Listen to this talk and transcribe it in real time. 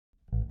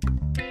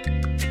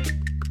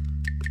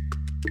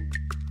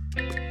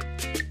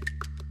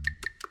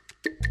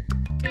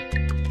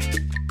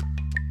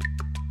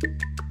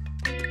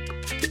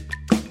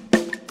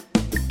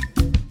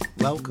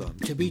Welcome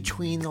to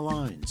Between the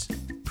Lines,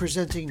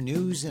 presenting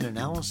news and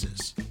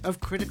analysis of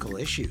critical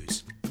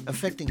issues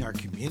affecting our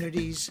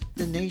communities,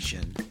 the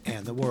nation,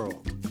 and the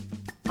world.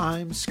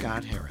 I'm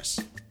Scott Harris.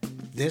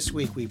 This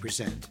week we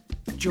present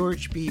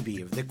George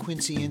Beebe of the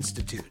Quincy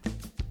Institute,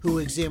 who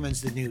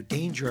examines the new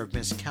danger of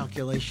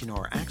miscalculation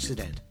or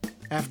accident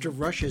after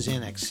Russia's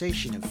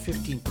annexation of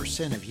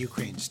 15% of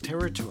Ukraine's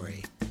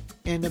territory,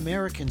 and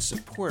American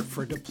support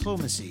for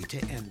diplomacy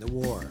to end the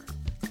war.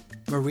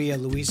 Maria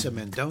Luisa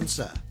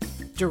Mendonça,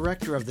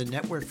 director of the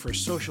Network for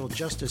Social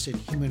Justice and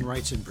Human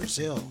Rights in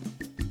Brazil,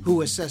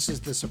 who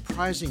assesses the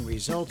surprising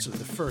results of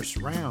the first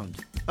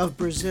round of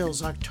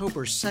Brazil's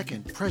October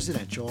 2nd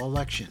presidential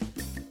election.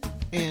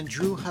 And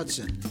Drew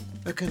Hudson,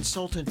 a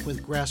consultant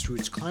with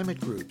grassroots climate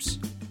groups,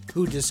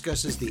 who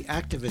discusses the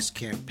activist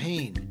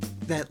campaign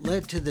that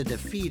led to the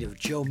defeat of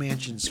Joe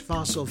Manchin's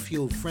fossil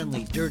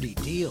fuel-friendly dirty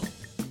deal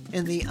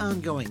and the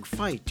ongoing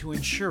fight to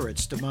ensure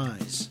its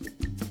demise.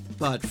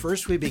 But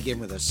first we begin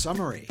with a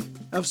summary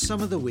of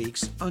some of the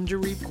week's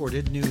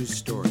underreported news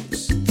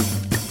stories.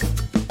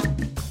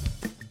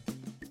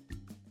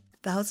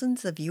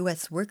 Thousands of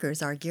U.S.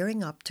 workers are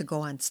gearing up to go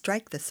on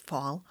strike this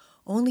fall,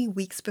 only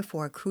weeks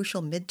before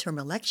crucial midterm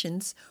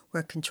elections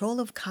where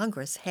control of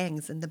Congress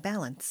hangs in the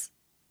balance.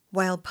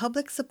 While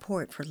public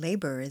support for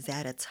labor is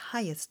at its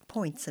highest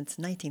point since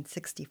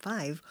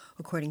 1965,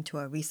 according to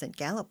a recent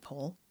Gallup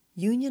poll,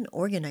 union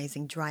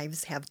organizing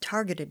drives have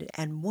targeted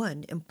and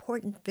won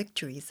important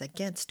victories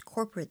against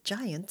corporate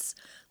giants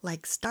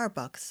like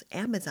Starbucks,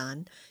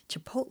 Amazon,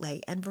 Chipotle,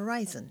 and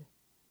Verizon.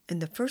 In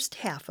the first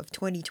half of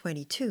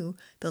 2022,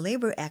 the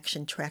Labor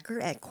Action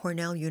Tracker at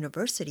Cornell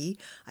University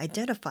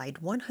identified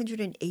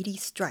 180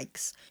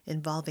 strikes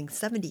involving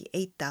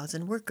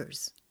 78,000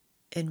 workers.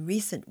 In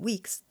recent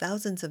weeks,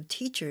 thousands of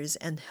teachers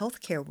and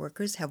healthcare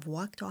workers have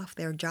walked off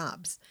their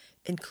jobs,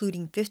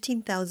 including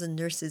 15,000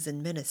 nurses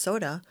in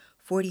Minnesota,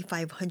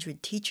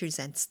 4,500 teachers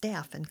and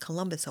staff in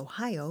Columbus,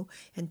 Ohio,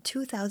 and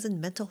 2,000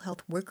 mental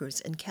health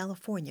workers in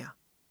California.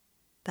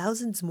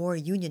 Thousands more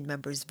union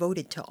members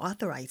voted to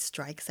authorize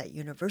strikes at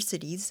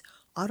universities,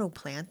 auto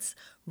plants,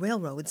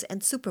 railroads,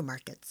 and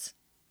supermarkets.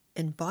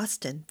 In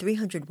Boston,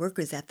 300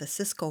 workers at the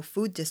Sysco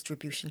Food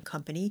Distribution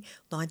Company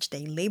launched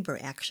a labor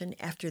action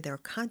after their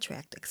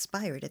contract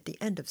expired at the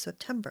end of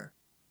September.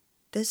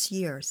 This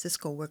year,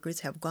 Sysco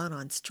workers have gone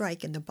on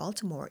strike in the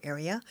Baltimore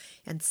area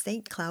and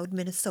St. Cloud,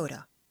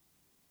 Minnesota.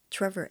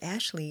 Trevor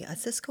Ashley, a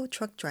Sysco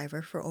truck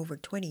driver for over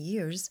 20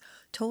 years,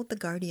 told the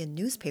Guardian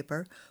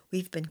newspaper,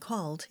 "We've been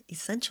called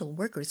essential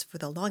workers for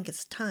the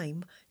longest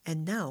time,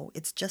 and now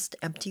it's just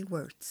empty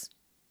words."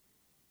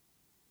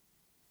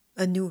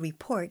 A new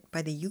report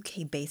by the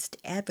UK-based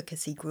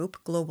advocacy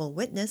group Global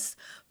Witness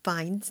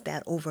finds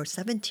that over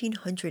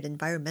 1,700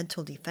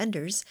 environmental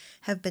defenders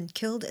have been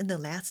killed in the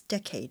last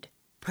decade,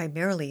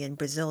 primarily in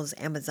Brazil's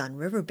Amazon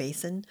River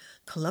Basin,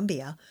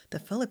 Colombia, the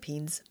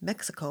Philippines,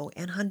 Mexico,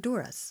 and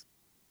Honduras.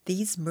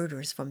 These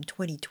murders from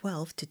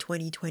 2012 to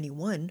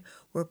 2021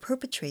 were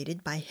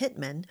perpetrated by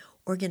hitmen,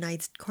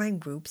 organized crime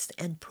groups,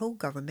 and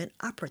pro-government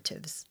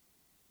operatives.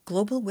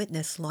 Global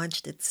Witness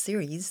launched its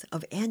series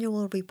of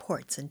annual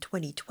reports in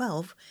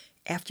 2012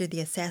 after the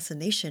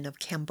assassination of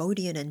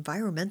Cambodian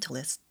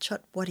environmentalist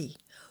Chut Wutty,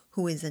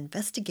 who is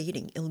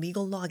investigating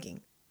illegal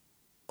logging.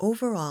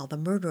 Overall, the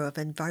murder of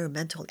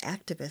environmental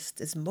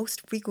activists is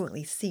most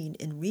frequently seen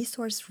in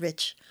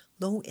resource-rich,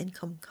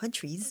 low-income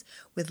countries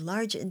with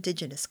large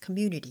indigenous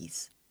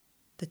communities.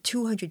 The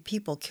 200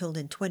 people killed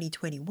in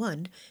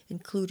 2021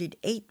 included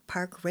 8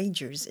 park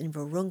rangers in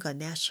Virunga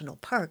National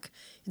Park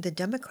in the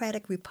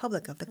Democratic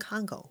Republic of the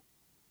Congo.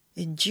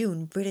 In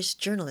June, British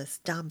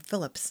journalist Dom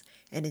Phillips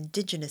and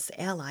indigenous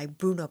ally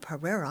Bruno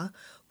Pereira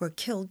were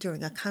killed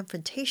during a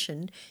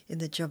confrontation in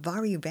the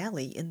Javari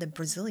Valley in the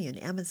Brazilian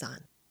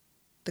Amazon.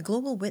 The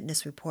Global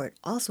Witness report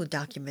also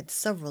documents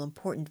several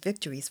important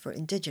victories for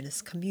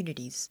indigenous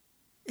communities.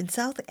 In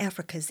South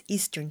Africa's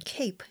Eastern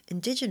Cape,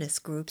 indigenous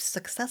groups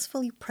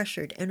successfully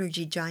pressured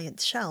energy giant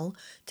Shell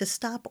to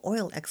stop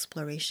oil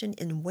exploration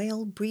in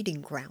whale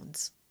breeding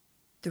grounds.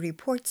 The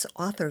report's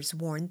authors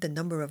warned the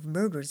number of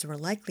murders were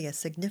likely a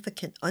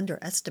significant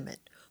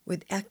underestimate,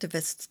 with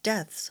activists'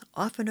 deaths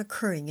often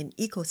occurring in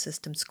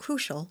ecosystems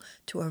crucial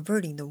to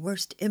averting the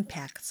worst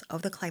impacts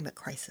of the climate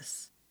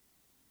crisis.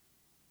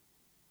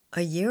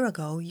 A year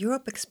ago,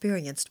 Europe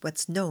experienced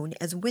what's known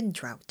as wind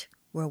drought,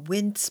 where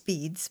wind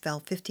speeds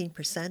fell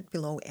 15%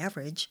 below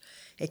average,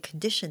 a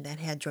condition that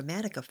had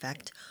dramatic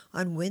effect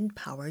on wind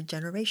power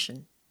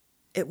generation.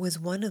 It was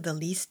one of the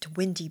least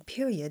windy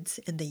periods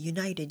in the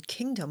United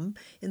Kingdom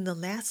in the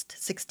last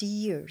 60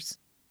 years.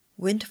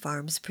 Wind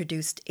farms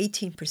produced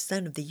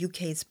 18% of the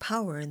UK's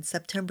power in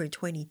September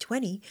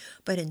 2020,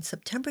 but in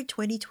September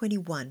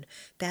 2021,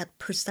 that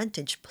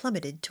percentage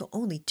plummeted to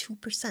only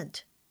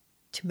 2%.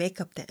 To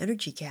make up the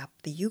energy gap,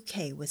 the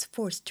UK was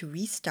forced to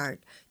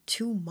restart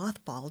 2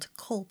 mothballed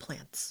coal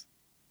plants.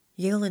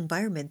 Yale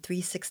Environment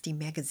 360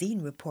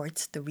 magazine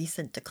reports the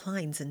recent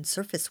declines in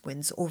surface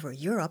winds over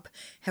Europe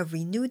have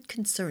renewed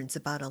concerns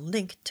about a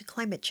link to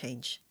climate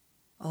change.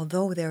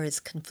 Although there is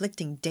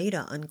conflicting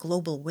data on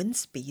global wind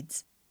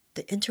speeds,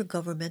 the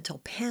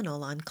Intergovernmental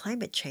Panel on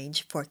Climate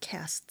Change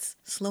forecasts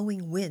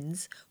slowing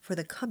winds for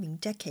the coming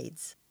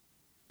decades.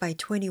 By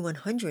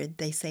 2100,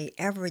 they say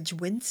average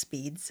wind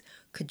speeds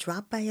could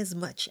drop by as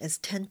much as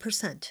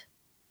 10%.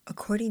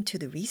 According to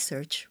the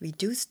research,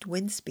 reduced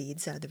wind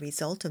speeds are the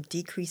result of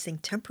decreasing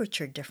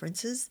temperature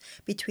differences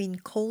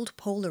between cold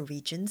polar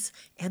regions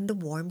and the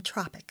warm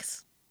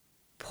tropics.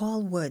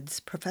 Paul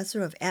Woods,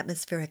 professor of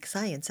atmospheric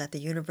science at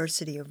the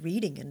University of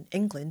Reading in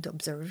England,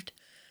 observed,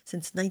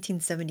 since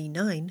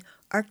 1979,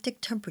 Arctic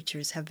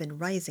temperatures have been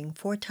rising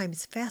 4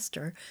 times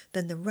faster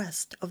than the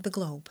rest of the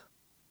globe.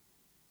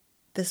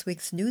 This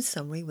week's news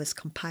summary was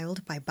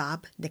compiled by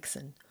Bob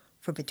Nixon.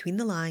 For Between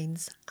the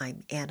Lines,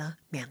 I'm Anna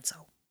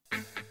Manzo.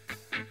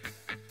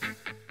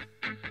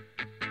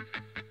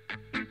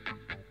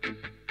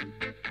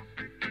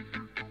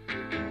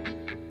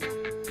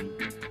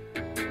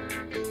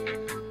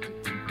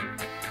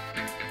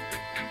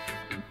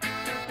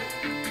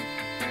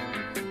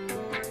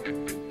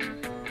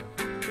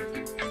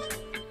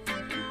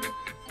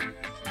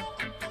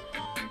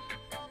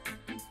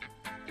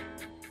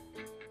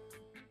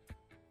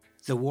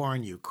 The war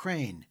in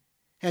Ukraine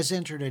has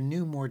entered a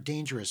new, more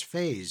dangerous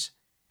phase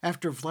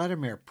after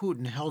Vladimir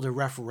Putin held a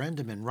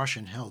referendum in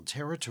Russian-held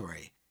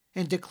territory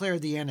and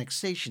declared the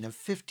annexation of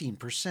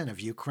 15% of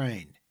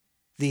Ukraine.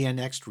 The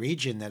annexed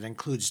region that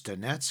includes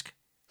Donetsk,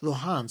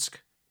 Luhansk,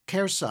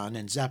 Kherson,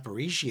 and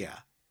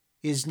Zaporizhia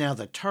is now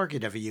the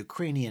target of a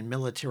Ukrainian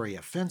military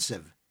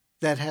offensive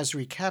that has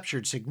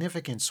recaptured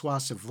significant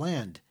swaths of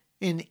land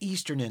in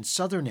eastern and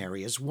southern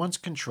areas once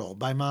controlled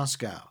by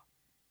Moscow.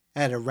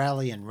 At a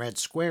rally in Red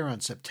Square on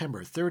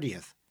September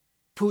 30th,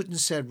 Putin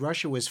said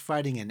Russia was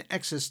fighting an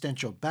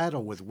existential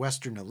battle with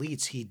Western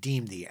elites he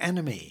deemed the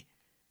enemy,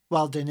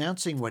 while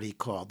denouncing what he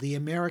called the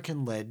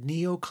American-led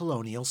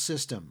neo-colonial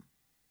system.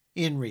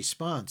 In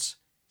response,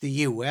 the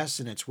U.S.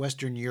 and its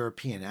Western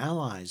European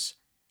allies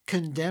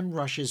condemned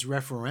Russia's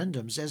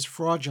referendums as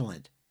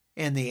fraudulent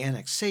and the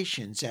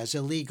annexations as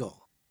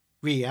illegal.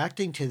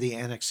 Reacting to the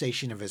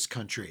annexation of his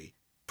country,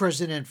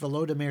 President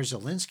Volodymyr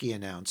Zelensky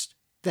announced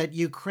that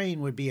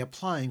Ukraine would be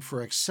applying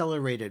for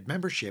accelerated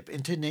membership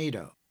into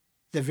NATO,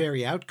 the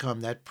very outcome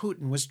that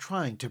Putin was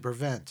trying to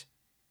prevent.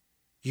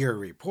 Your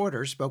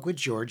reporter spoke with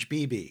George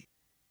Beebe,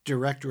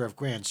 Director of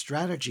Grand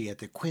Strategy at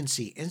the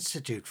Quincy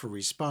Institute for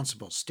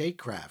Responsible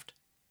Statecraft,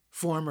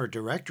 former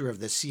Director of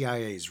the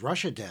CIA's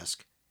Russia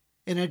Desk,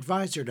 and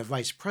advisor to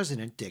Vice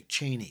President Dick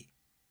Cheney.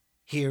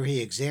 Here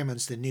he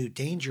examines the new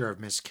danger of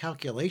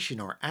miscalculation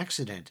or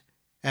accident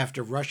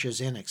after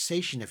Russia's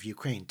annexation of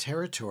Ukraine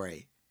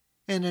territory,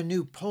 and a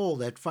new poll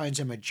that finds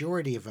a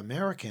majority of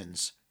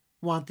Americans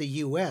want the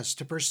U.S.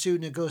 to pursue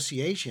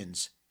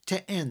negotiations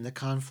to end the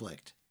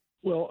conflict.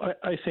 Well,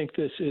 I think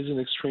this is an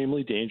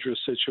extremely dangerous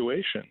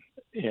situation,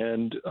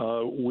 and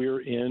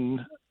we're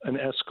in an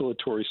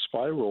escalatory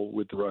spiral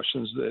with the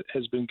Russians that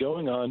has been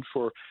going on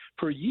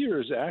for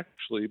years,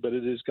 actually, but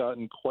it has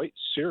gotten quite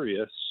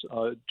serious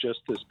just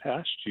this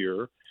past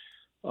year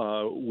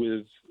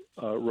with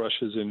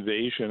Russia's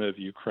invasion of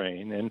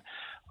Ukraine. And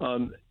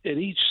at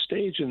each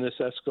stage in this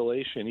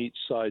escalation, each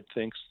side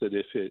thinks that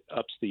if it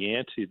ups the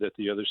ante, that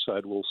the other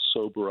side will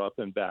sober up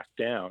and back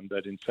down.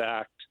 But in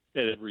fact,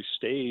 at every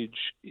stage,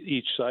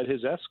 each side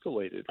has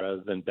escalated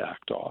rather than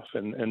backed off.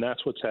 And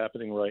that's what's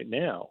happening right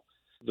now.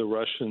 The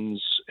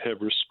Russians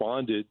have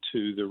responded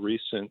to the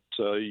recent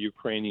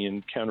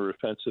Ukrainian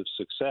counteroffensive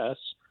success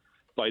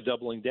by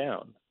doubling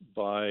down,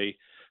 by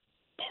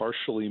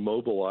partially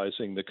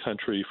mobilizing the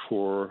country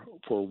for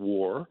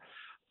war,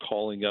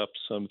 calling up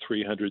some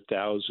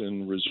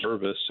 300,000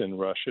 reservists in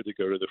Russia to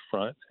go to the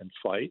front and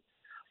fight,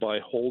 by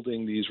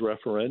holding these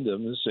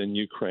referendums in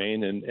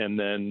Ukraine and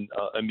then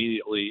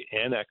immediately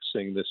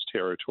annexing this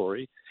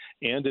territory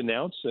and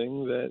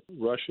announcing that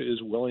Russia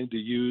is willing to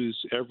use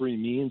every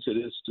means at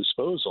its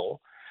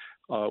disposal,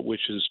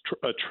 which is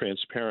a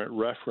transparent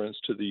reference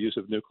to the use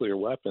of nuclear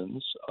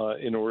weapons,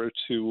 in order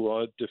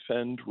to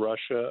defend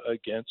Russia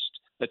against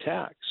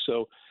attacks.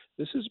 So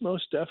this is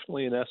most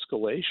definitely an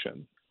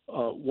escalation.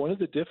 One of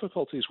the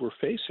difficulties we're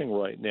facing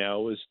right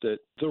now is that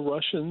the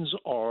Russians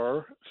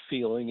are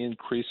feeling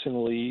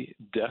increasingly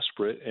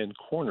desperate and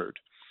cornered.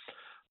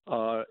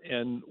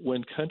 And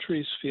when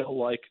countries feel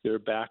like their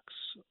backs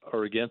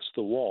are against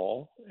the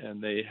wall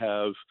and they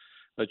have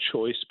a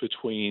choice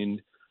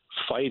between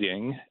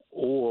fighting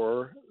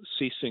or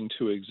ceasing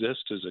to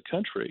exist as a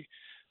country,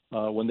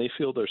 when they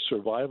feel their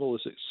survival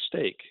is at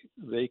stake,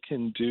 they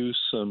can do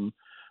some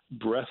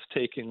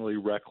breathtakingly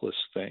reckless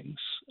things.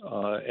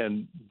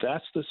 And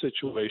that's the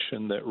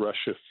situation that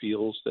Russia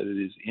feels that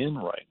it is in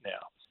right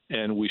now.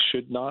 And we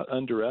should not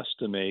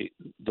underestimate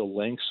the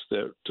lengths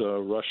that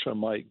Russia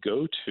might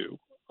go to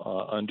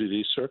under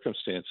these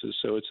circumstances.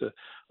 So it's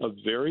a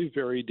very,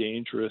 very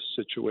dangerous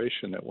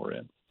situation that we're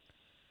in.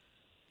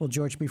 Well,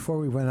 George, before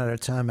we run out of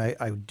time,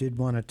 I did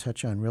want to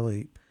touch on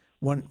really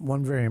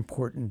One very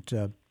important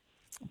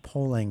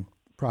polling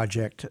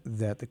project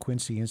that the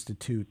Quincy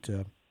Institute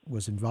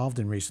was involved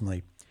in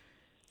recently.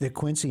 The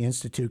Quincy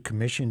Institute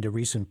commissioned a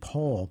recent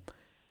poll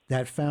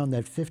that found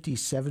that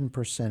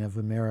 57% of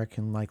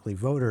American likely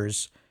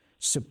voters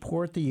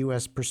support the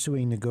U.S.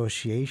 pursuing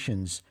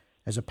negotiations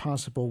as a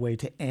possible way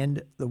to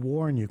end the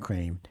war in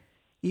Ukraine,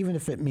 even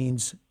if it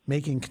means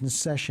making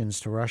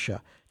concessions to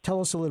Russia. Tell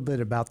us a little bit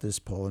about this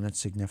poll and its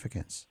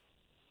significance.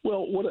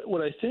 Well,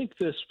 what I think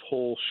this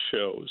poll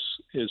shows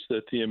is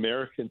that the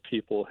American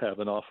people have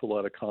an awful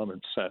lot of common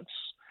sense,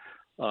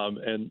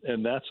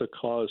 and that's a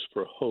cause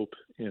for hope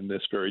in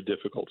this very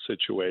difficult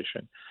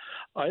situation.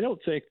 I don't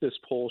think this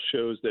poll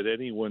shows that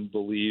anyone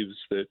believes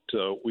that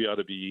we ought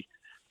to be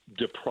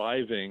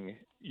depriving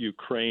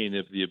Ukraine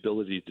of the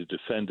ability to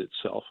defend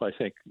itself. I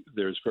think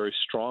there's very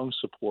strong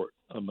support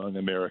among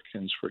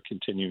Americans for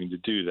continuing to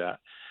do that.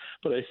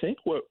 But I think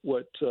what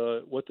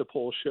the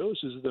poll shows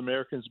is that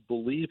Americans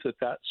believe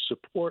that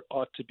support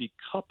ought to be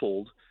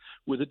coupled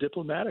with a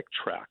diplomatic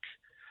track,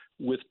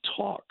 with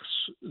talks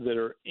that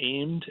are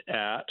aimed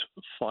at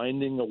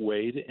finding a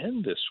way to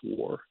end this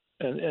war.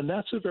 And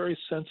that's a very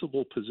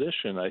sensible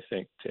position, I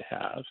think, to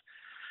have.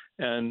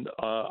 And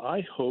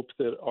I hope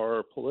that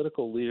our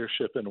political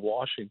leadership in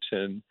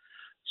Washington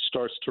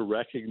starts to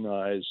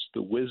recognize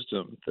the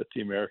wisdom that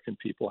the American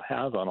people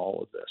have on all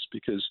of this.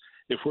 Because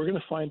if we're going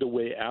to find a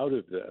way out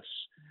of this,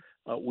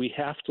 we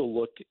have to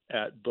look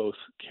at both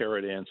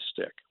carrot and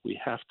stick. We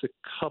have to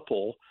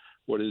couple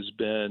what has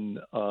been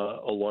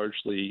a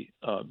largely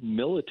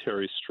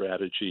military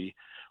strategy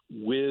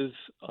with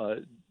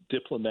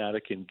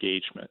diplomatic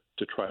engagement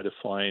to try to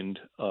find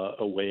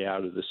a way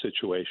out of the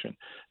situation.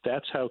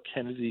 That's how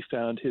Kennedy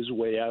found his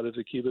way out of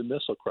the Cuban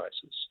Missile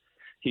Crisis.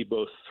 He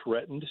both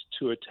threatened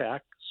to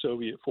attack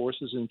Soviet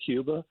forces in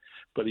Cuba,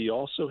 but he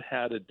also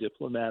had a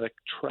diplomatic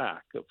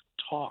track of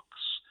talks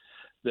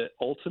that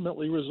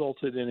ultimately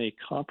resulted in a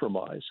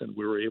compromise, and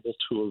we were able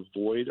to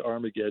avoid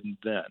Armageddon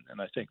then.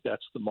 And I think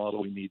that's the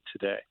model we need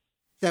today.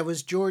 That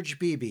was George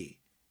Beebe,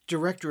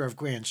 Director of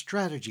Grand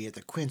Strategy at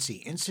the Quincy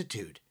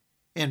Institute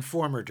and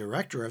former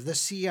director of the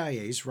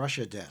CIA's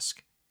Russia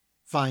desk.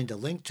 Find a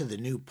link to the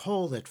new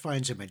poll that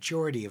finds a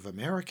majority of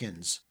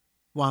Americans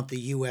want the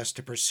U.S.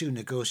 to pursue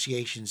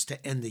negotiations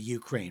to end the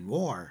Ukraine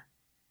war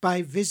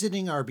by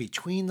visiting our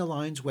Between the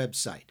Lines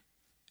website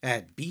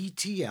at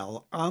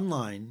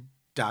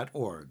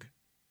btlonline.org.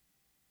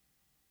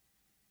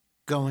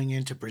 Going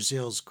into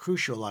Brazil's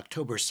crucial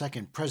October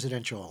 2nd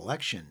presidential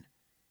election,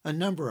 a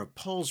number of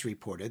polls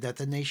reported that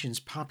the nation's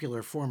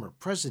popular former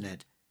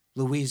president,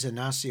 Luiz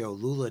Inácio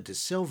Lula da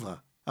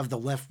Silva of the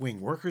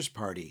left-wing Workers'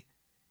 Party,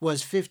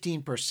 was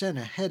 15%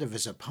 ahead of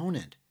his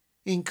opponent,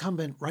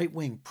 incumbent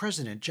right-wing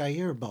President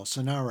Jair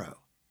Bolsonaro.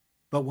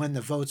 But when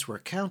the votes were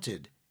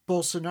counted,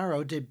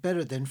 Bolsonaro did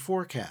better than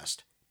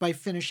forecast by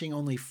finishing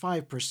only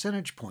 5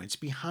 percentage points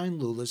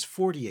behind Lula's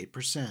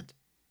 48%.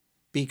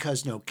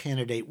 Because no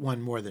candidate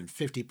won more than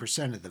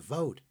 50% of the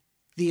vote,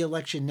 the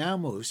election now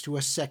moves to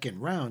a second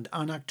round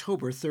on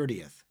October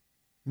 30th.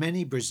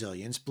 Many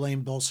Brazilians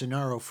blame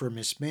Bolsonaro for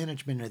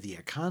mismanagement of the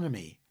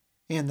economy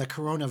and the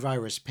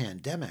coronavirus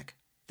pandemic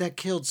that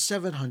killed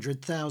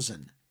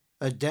 700,000,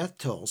 a death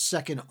toll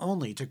second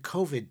only to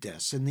COVID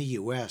deaths in the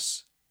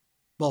U.S.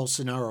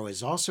 Bolsonaro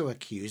is also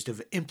accused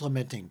of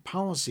implementing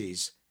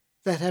policies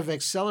that have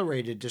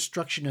accelerated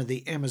destruction of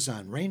the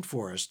Amazon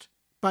rainforest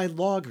by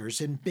loggers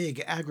and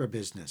big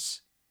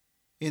agribusiness.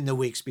 In the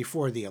weeks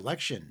before the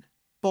election,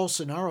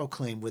 Bolsonaro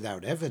claimed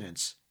without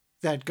evidence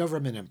that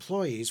government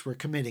employees were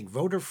committing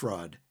voter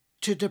fraud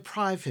to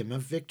deprive him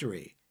of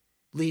victory,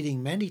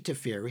 leading many to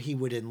fear he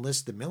would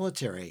enlist the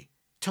military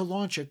to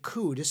launch a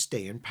coup to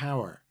stay in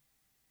power.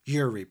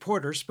 Your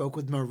reporter spoke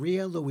with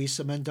Maria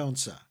Luisa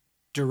Mendonça,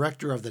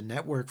 director of the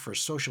Network for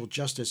Social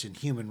Justice and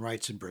Human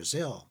Rights in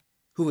Brazil,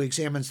 who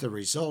examines the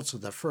results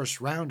of the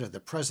first round of the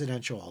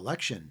presidential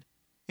election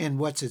and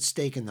what's at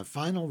stake in the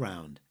final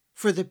round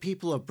for the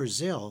people of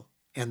Brazil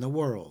and the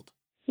world.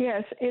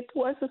 Yes, it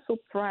was a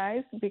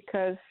surprise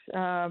because,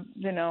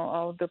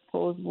 all the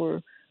polls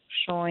were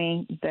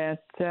showing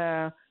that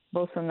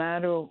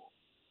Bolsonaro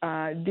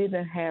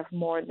didn't have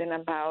more than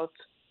about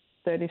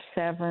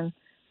 37%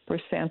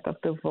 of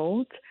the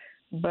vote.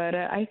 But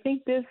I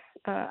think this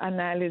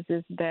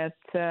analysis that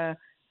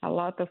a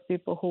lot of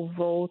people who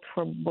vote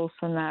for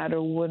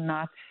Bolsonaro would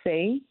not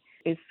say,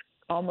 it's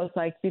almost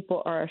like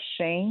people are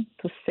ashamed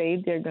to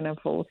say they're going to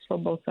vote for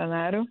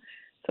Bolsonaro.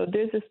 So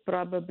this is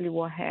probably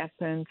what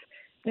happened.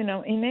 In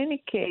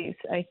any case,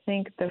 I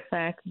think the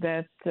fact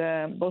that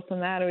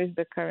Bolsonaro is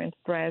the current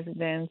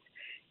president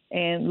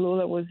and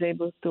Lula was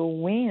able to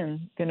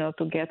win,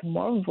 to get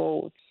more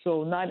votes,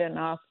 so not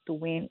enough to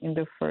win in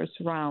the first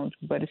round,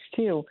 but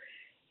still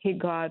he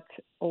got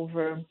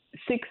over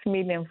 6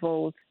 million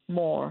votes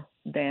more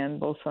than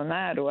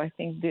Bolsonaro. I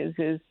think this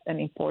is an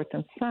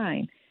important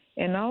sign.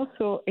 And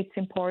also it's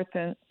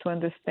important to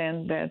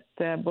understand that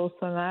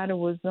Bolsonaro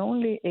was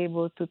only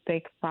able to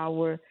take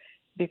power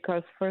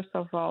because, first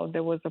of all,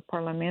 there was a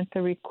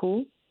parliamentary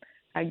coup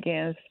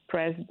against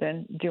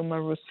President Dilma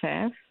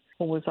Rousseff.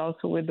 who was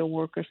also with the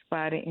Workers'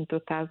 Party in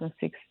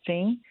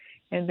 2016.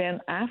 And then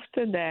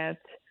after that,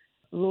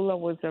 Lula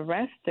was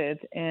arrested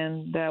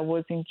and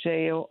was in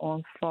jail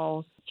on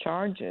false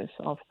charges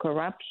of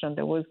corruption.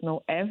 There was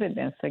no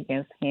evidence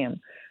against him.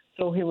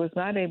 So he was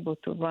not able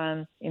to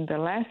run in the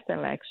last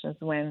elections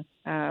when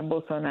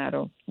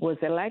Bolsonaro was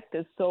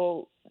elected.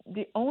 So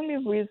the only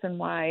reason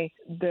why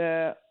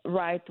the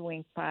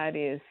right-wing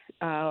parties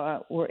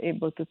were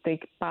able to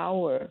take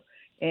power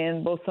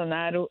and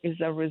Bolsonaro is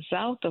a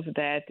result of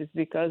that is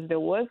because there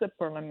was a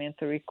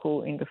parliamentary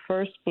coup in the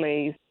first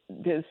place.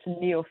 This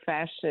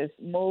neo-fascist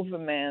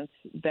movement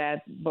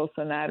that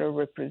Bolsonaro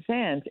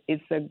represents,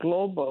 it's a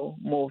global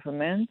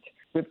movement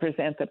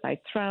represented by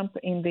Trump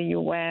in the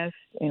U.S.,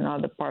 in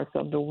other parts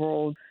of the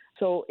world.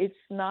 So it's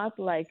not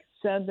like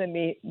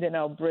suddenly,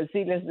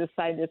 Brazilians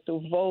decided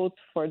to vote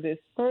for this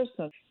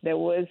person. There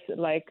was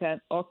like an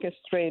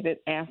orchestrated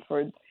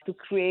effort to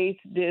create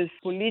this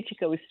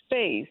political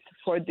space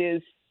for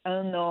this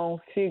unknown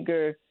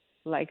figure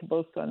like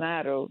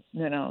Bolsonaro,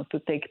 to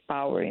take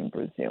power in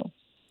Brazil.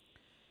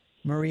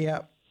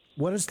 Maria,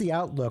 what is the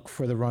outlook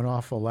for the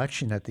runoff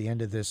election at the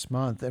end of this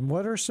month? And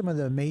what are some of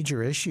the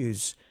major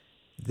issues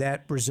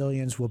that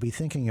Brazilians will be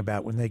thinking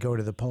about when they go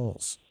to the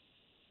polls?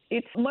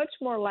 It's much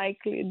more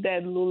likely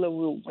that Lula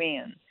will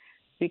win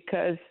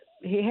because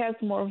he has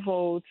more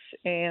votes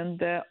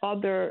and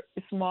other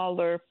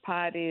smaller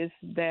parties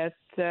that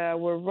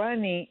were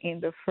running in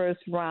the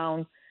first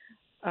round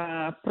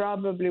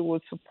probably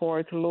would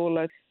support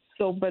Lula.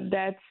 But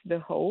that's the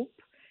hope.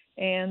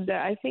 And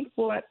I think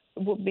what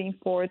would be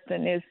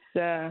important is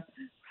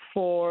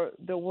for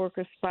the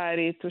Workers'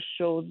 Party to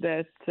show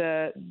that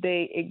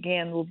they,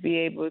 again, will be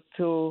able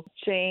to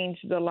change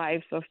the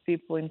lives of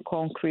people in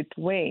concrete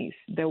ways.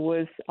 There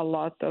was a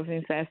lot of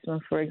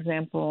investment, for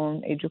example,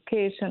 on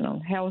education, on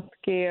health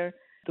care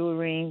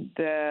during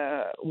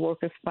the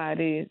Workers'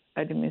 Party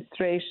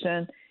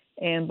administration,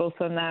 and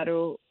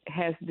Bolsonaro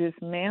has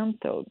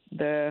dismantled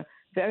the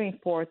very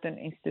important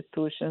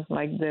institutions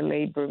like the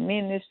labor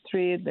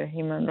ministry, the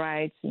human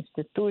rights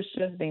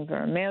institutions, the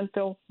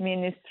environmental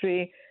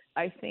ministry.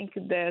 I think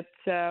that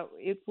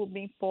it will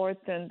be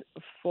important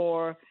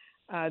for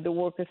the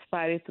Workers'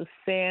 Party to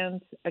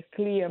send a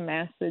clear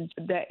message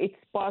that it's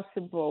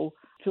possible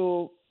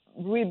to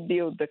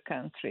rebuild the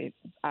country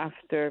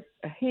after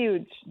a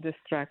huge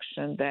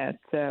destruction that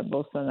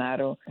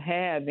Bolsonaro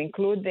had,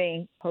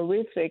 including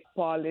horrific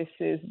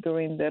policies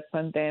during the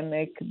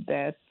pandemic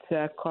that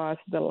cost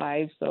the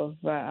lives of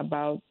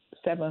about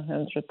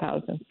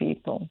 700,000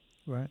 people.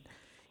 Right.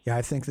 Yeah,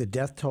 I think the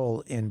death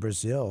toll in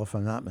Brazil, if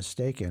I'm not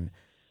mistaken,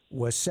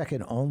 was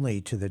second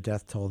only to the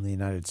death toll in the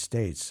United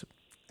States.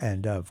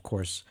 And, of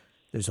course,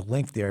 there's a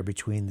link there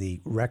between the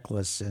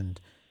reckless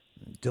and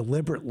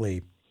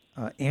deliberately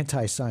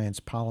anti-science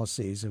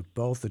policies of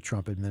both the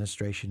Trump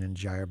administration and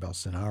Jair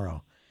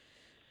Bolsonaro.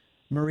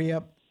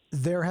 Maria,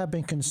 there have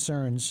been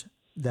concerns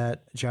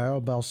that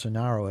Jair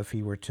Bolsonaro, if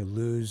he were to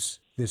lose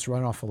this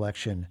runoff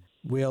election,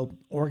 will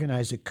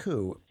organize a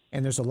coup.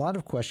 And there's a lot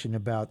of question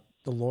about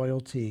the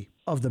loyalty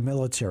of the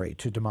military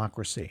to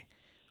democracy.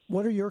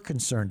 What are your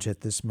concerns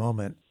at this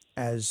moment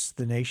as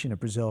the nation of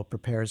Brazil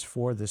prepares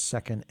for the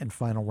second and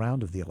final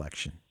round of the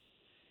election?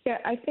 Yeah,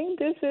 I think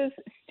this is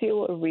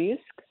still a risk.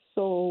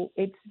 So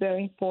it's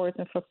very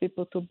important for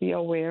people to be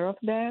aware of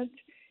that.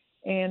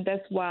 And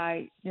that's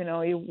why,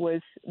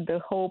 the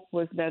hope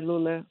was that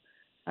Lula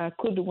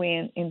could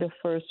win in the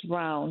first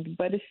round.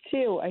 But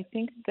still, I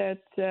think that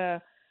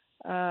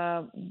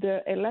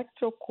the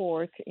electoral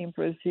court in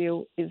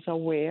Brazil is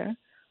aware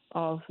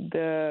of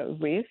the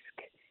risk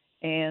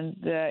and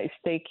is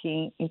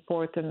taking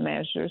important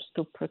measures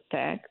to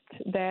protect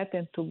that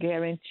and to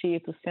guarantee,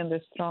 to send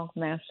a strong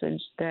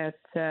message that,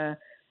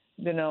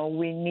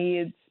 we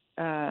need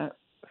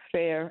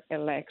fair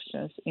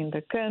elections in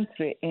the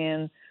country.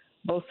 And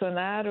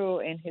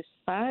Bolsonaro and his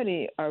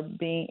party are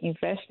being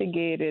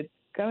investigated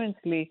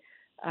currently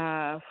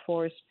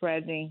for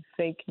spreading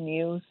fake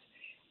news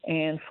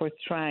and for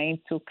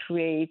trying to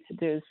create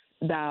this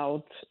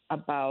doubt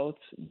about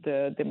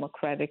the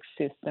democratic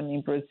system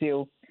in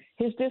Brazil.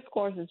 His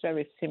discourse is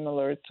very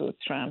similar to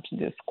Trump's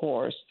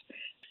discourse,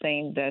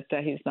 saying that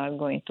he's not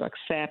going to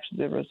accept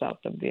the result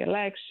of the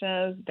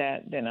elections,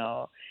 that,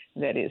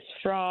 there is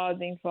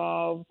fraud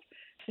involved.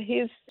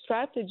 His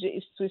strategy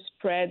is to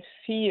spread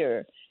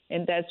fear,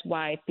 and that's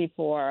why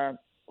people are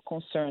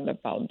concerned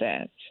about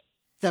that.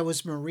 That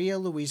was Maria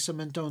Luisa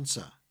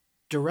Mendonça,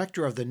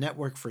 Director of the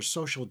Network for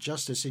Social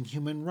Justice and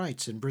Human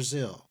Rights in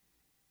Brazil.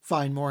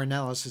 Find more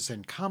analysis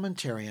and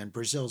commentary on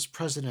Brazil's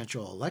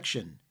presidential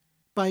election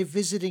by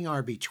visiting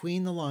our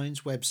Between the Lines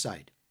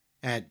website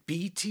at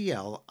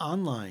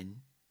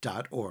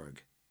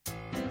btlonline.org.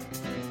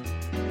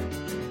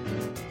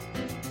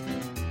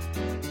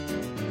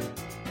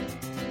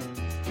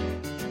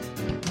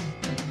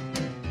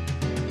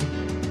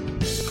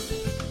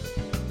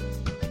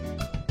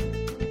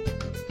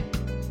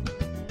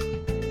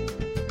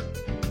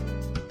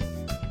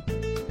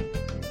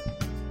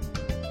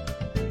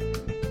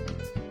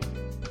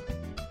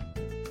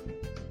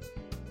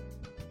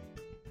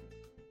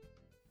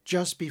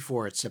 Just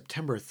before its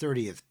September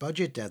 30th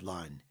budget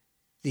deadline,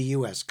 the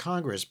U.S.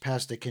 Congress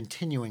passed a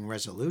continuing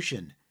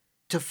resolution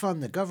to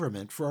fund the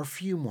government for a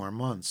few more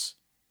months.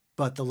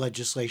 But the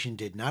legislation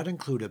did not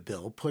include a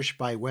bill pushed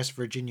by West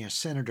Virginia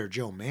Senator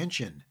Joe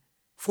Manchin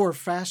for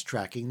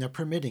fast-tracking the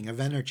permitting of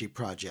energy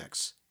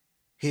projects.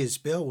 His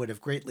bill would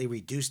have greatly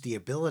reduced the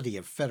ability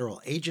of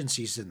federal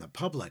agencies and the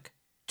public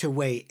to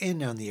weigh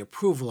in on the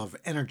approval of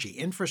energy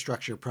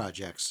infrastructure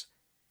projects,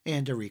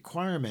 and a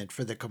requirement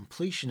for the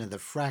completion of the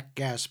fracked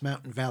gas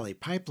Mountain Valley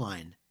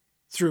Pipeline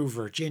through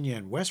Virginia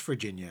and West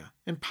Virginia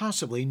and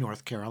possibly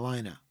North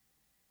Carolina.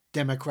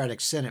 Democratic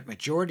Senate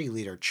Majority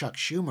Leader Chuck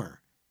Schumer,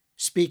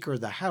 Speaker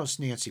of the House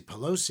Nancy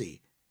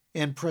Pelosi,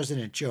 and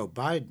President Joe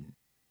Biden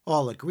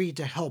all agreed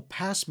to help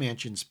pass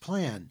Manchin's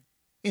plan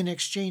in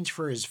exchange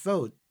for his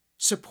vote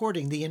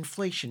supporting the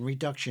Inflation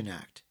Reduction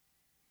Act.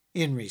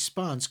 In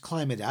response,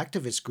 climate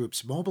activist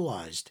groups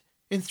mobilized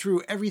and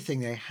threw everything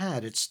they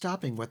had at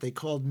stopping what they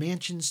called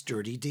Manchin's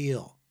dirty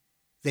deal.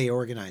 They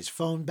organized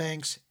phone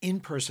banks,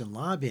 in-person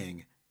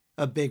lobbying,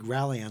 a big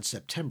rally on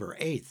September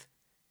 8th,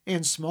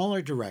 and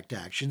smaller direct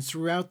actions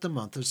throughout the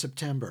month of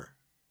September.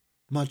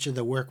 Much of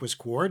the work was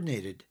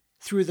coordinated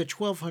through the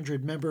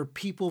 1,200-member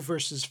People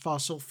vs.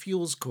 Fossil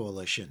Fuels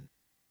Coalition.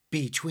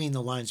 Between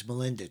the Lines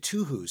Melinda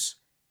Tuhus,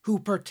 who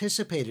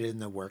participated in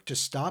the work to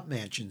stop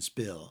Manchin's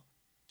bill,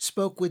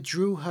 spoke with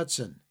Drew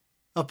Hudson,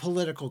 a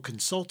political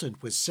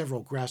consultant with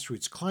several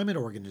grassroots climate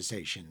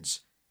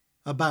organizations,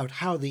 about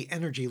how the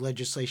energy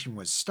legislation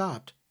was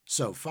stopped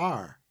so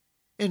far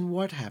and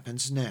what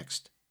happens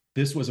next.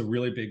 This was a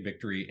really big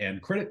victory,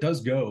 and credit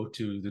does go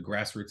to the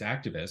grassroots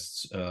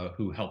activists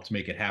who helped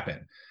make it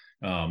happen.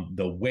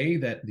 The way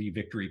that the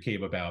victory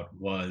came about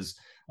was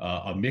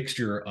a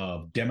mixture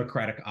of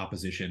democratic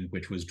opposition,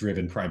 which was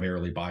driven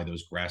primarily by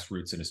those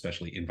grassroots and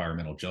especially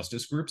environmental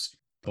justice groups.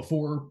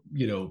 Before,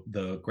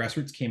 the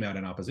grassroots came out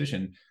in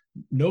opposition,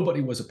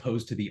 nobody was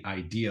opposed to the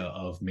idea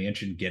of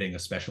Manchin getting a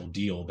special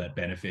deal that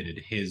benefited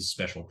his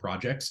special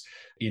projects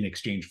in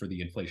exchange for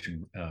the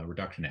Inflation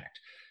Reduction Act.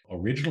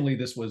 Originally,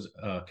 this was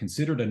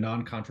considered a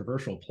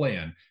non-controversial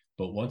plan,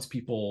 but once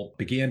people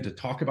began to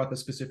talk about the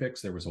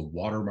specifics, there was a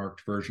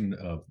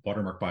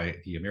watermarked by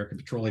the American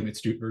Petroleum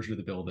Institute version of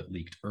the bill that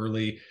leaked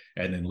early.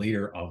 And then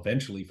later,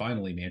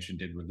 finally, Manchin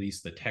did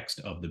release the text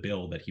of the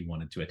bill that he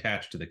wanted to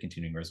attach to the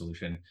continuing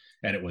resolution.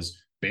 And it was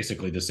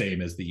basically the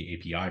same as the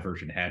API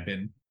version had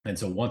been. And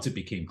so once it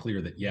became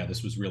clear that,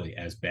 this was really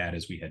as bad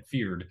as we had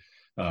feared,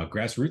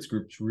 grassroots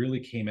groups really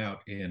came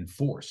out in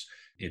force.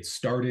 It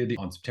started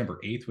on September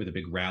 8th with a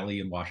big rally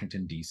in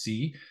Washington,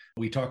 D.C.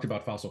 We talked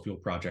about fossil fuel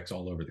projects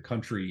all over the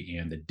country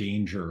and the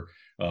danger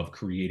of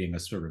creating a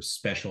sort of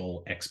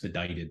special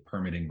expedited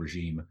permitting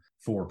regime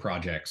for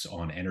projects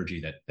on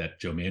energy that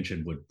Joe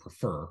Manchin would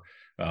prefer,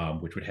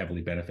 which would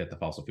heavily benefit the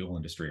fossil fuel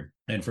industry.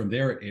 And from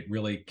there, it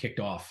really kicked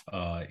off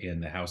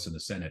in the House and the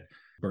Senate.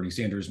 Bernie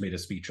Sanders made a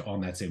speech on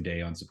that same day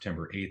on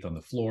September 8th on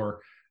the floor,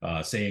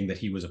 saying that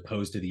he was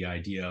opposed to the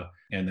idea.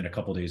 And then a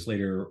couple of days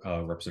later,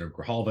 Representative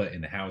Grijalva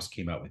in the House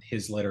came out with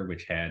his letter,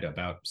 which had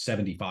about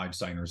 75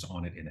 signers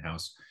on it in the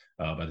House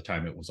by the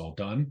time it was all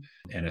done,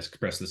 and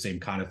expressed the same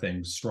kind of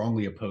thing,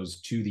 strongly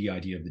opposed to the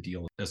idea of the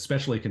deal,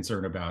 especially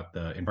concerned about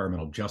the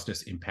environmental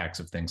justice impacts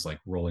of things like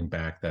rolling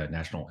back the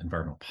National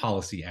Environmental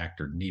Policy Act,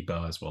 or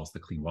NEPA, as well as the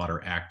Clean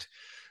Water Act.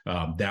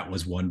 That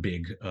was one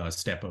big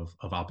step of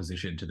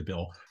opposition to the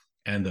bill.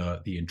 And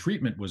the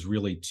entreatment was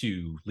really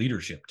to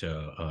leadership,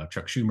 to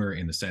Chuck Schumer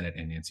in the Senate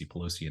and Nancy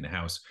Pelosi in the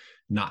House,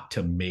 not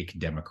to make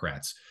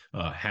Democrats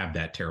have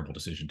that terrible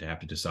decision to have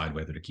to decide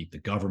whether to keep the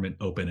government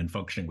open and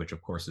functioning, which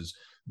of course is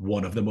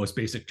one of the most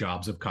basic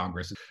jobs of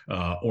Congress,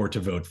 or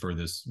to vote for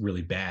this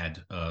really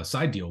bad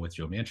side deal with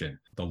Joe Manchin.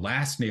 The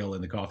last nail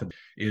in the coffin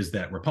is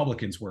that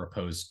Republicans were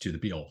opposed to the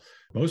bill.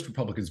 Most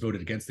Republicans voted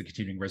against the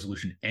continuing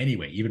resolution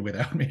anyway, even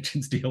without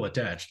Manchin's deal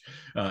attached.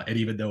 And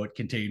even though it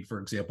contained, for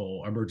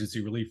example,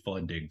 emergency relief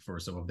funding for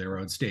some of their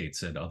own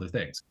states and other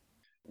things.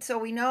 So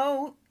we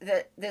know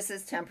that this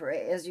is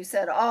temporary. As you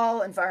said,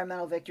 all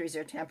environmental victories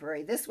are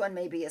temporary. This one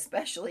may be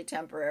especially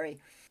temporary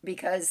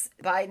because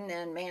Biden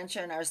and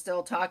Manchin are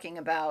still talking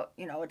about,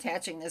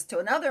 attaching this to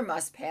another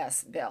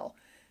must-pass bill.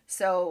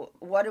 So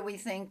what do we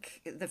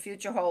think the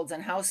future holds,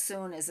 and how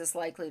soon is this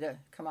likely to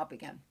come up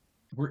again?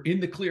 We're in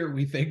the clear,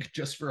 we think,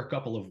 just for a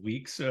couple of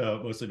weeks,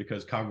 mostly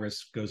because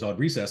Congress goes on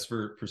recess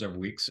for several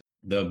weeks.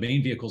 The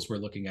main vehicles we're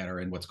looking at are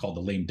in what's called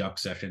the lame duck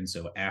session.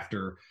 So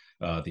after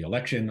the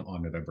election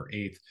on November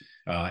 8th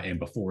and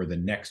before the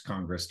next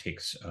Congress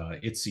takes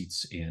its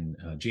seats in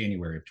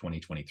January of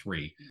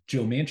 2023.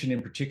 Joe Manchin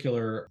in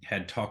particular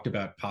had talked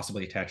about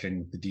possibly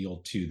attaching the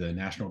deal to the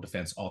National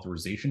Defense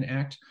Authorization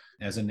Act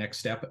as a next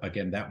step.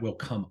 Again, that will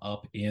come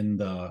up in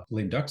the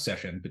lame duck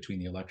session between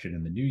the election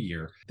and the new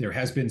year. There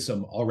has been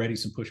already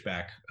some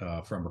pushback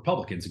from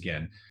Republicans,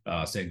 again,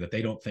 saying that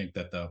they don't think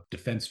that the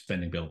defense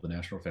spending bill, the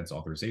National Defense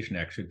Authorization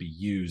Act, should be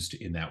used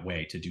in that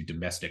way to do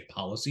domestic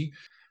policy.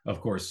 Of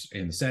course,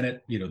 in the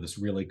Senate, this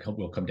really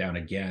will come down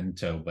again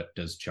to what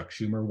does Chuck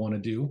Schumer want to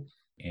do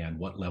and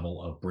what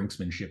level of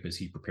brinksmanship is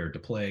he prepared to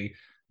play.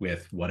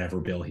 with whatever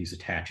bill he's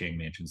attaching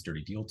Manchin's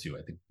dirty deal to.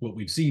 I think what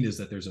we've seen is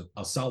that there's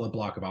a solid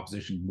block of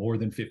opposition. More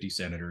than 50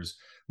 senators,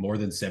 more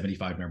than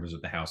 75 members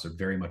of the House are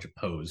very much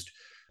opposed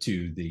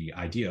to the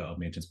idea of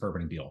Manchin's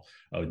permitting bill.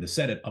 In the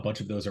Senate, a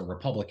bunch of those are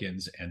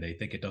Republicans, and they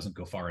think it doesn't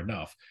go far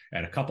enough.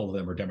 And a couple of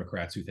them are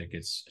Democrats who think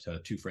it's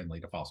too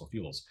friendly to fossil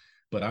fuels.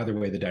 But either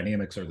way, the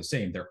dynamics are the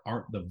same. There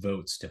aren't the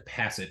votes to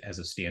pass it as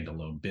a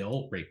standalone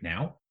bill right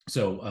now.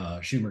 So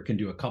Schumer can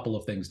do a couple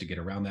of things to get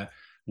around that.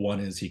 One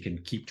is he can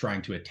keep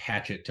trying to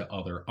attach it to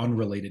other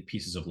unrelated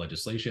pieces of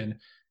legislation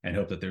and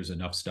hope that there's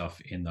enough stuff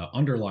in the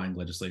underlying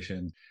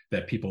legislation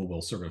that people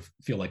will sort of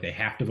feel like they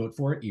have to vote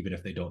for it, even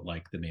if they don't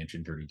like the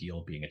Manchin dirty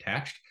deal being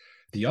attached.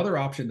 The other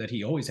option that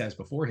he always has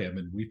before him,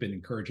 and we've been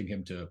encouraging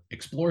him to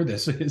explore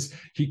this, is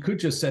he could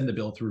just send the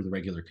bill through the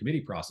regular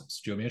committee process.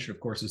 Joe Manchin, of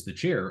course, is the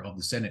chair of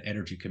the Senate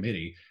Energy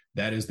Committee.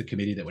 That is the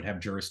committee that would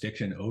have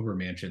jurisdiction over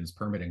Manchin's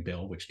permitting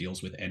bill, which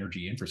deals with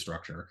energy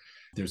infrastructure.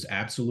 There's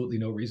absolutely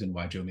no reason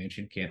why Joe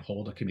Manchin can't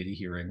hold a committee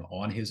hearing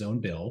on his own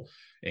bill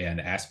and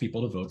ask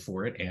people to vote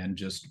for it and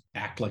just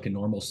act like a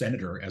normal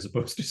senator, as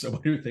opposed to someone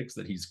who thinks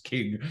that he's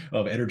king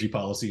of energy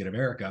policy in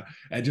America,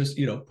 and just,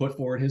 put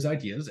forward his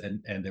ideas.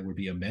 And there would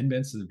be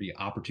amendments. There'd be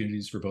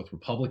opportunities for both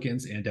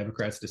Republicans and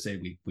Democrats to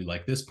say, we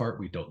like this part,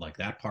 we don't like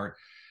that part.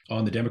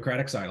 On the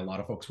Democratic side, a lot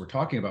of folks were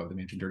talking about the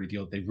Manchin dirty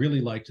deal. They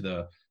really liked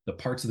the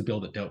parts of the bill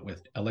that dealt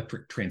with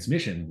electric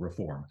transmission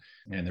reform.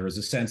 And there is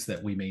a sense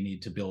that we may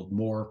need to build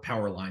more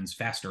power lines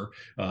faster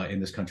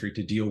in this country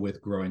to deal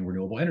with growing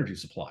renewable energy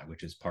supply,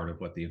 which is part of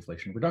what the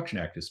Inflation Reduction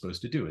Act is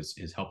supposed to do,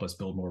 is help us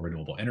build more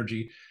renewable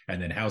energy.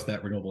 And then how's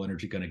that renewable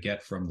energy going to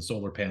get from the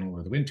solar panel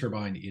or the wind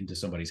turbine into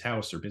somebody's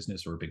house or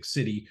business or a big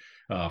city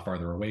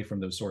farther away from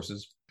those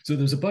sources? So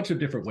there's a bunch of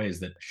different ways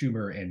that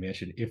Schumer and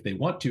Manchin, if they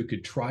want to,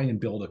 could try and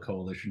build a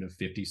coalition of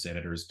 50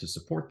 senators to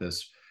support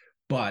this,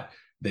 but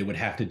they would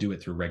have to do it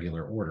through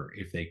regular order.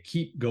 If they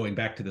keep going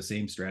back to the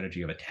same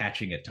strategy of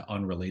attaching it to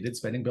unrelated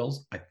spending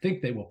bills, I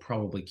think they will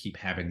probably keep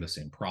having the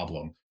same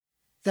problem.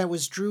 That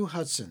was Drew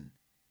Hudson,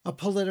 a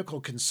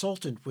political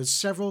consultant with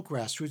several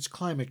grassroots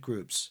climate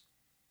groups.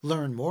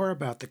 Learn more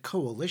about the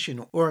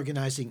coalition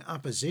organizing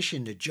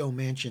opposition to Joe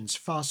Manchin's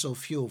fossil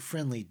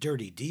fuel-friendly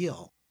dirty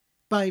deal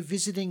by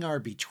visiting our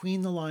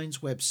Between the Lines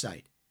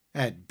website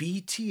at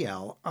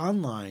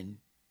btlonline.org.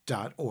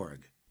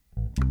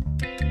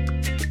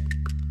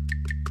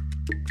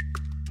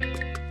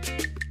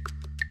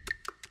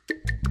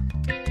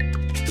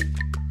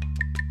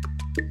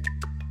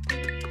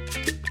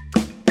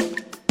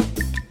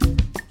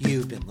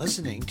 You've been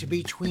listening to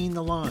Between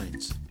the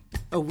Lines,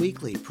 a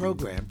weekly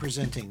program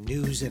presenting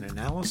news and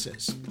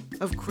analysis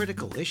of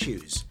critical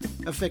issues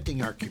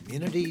affecting our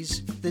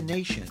communities, the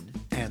nation,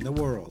 and the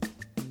world.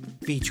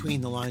 Between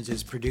the Lines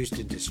is produced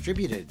and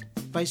distributed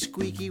by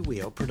Squeaky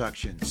Wheel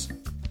Productions.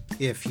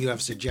 If you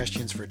have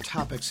suggestions for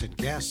topics and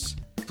guests,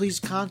 please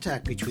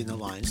contact Between the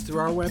Lines through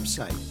our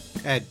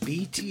website at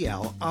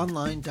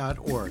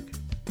btlonline.org,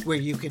 where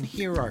you can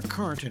hear our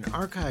current and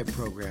archive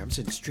programs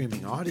in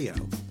streaming audio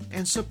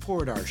and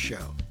support our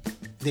show.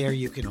 There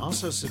you can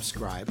also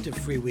subscribe to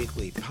free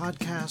weekly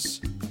podcasts,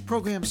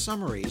 program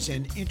summaries,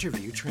 and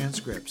interview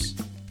transcripts.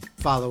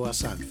 Follow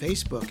us on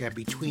Facebook at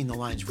Between the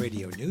Lines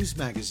Radio News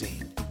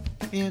Magazine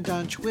and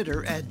on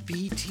Twitter at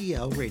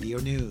BTL Radio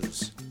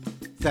News.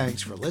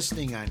 Thanks for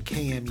listening on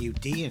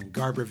KMUD in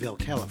Garberville,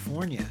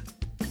 California,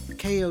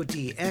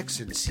 KODX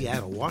in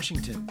Seattle,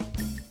 Washington,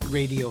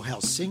 Radio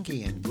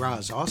Helsinki in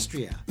Graz,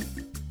 Austria,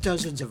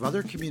 dozens of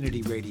other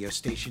community radio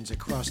stations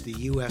across the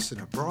U.S. and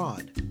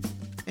abroad,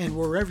 and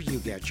wherever you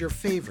get your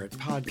favorite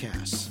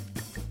podcasts.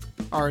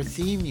 Our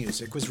theme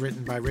music was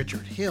written by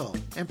Richard Hill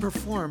and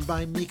performed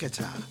by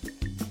Mikata.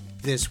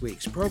 This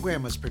week's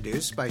program was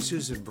produced by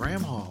Susan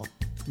Bramhall,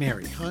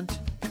 Mary Hunt,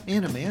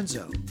 Anna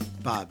Manzo,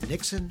 Bob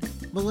Nixon,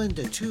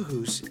 Melinda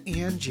Tuhus,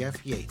 and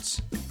Jeff Yates.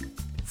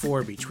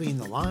 For Between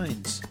the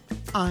Lines,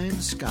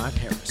 I'm Scott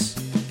Harris.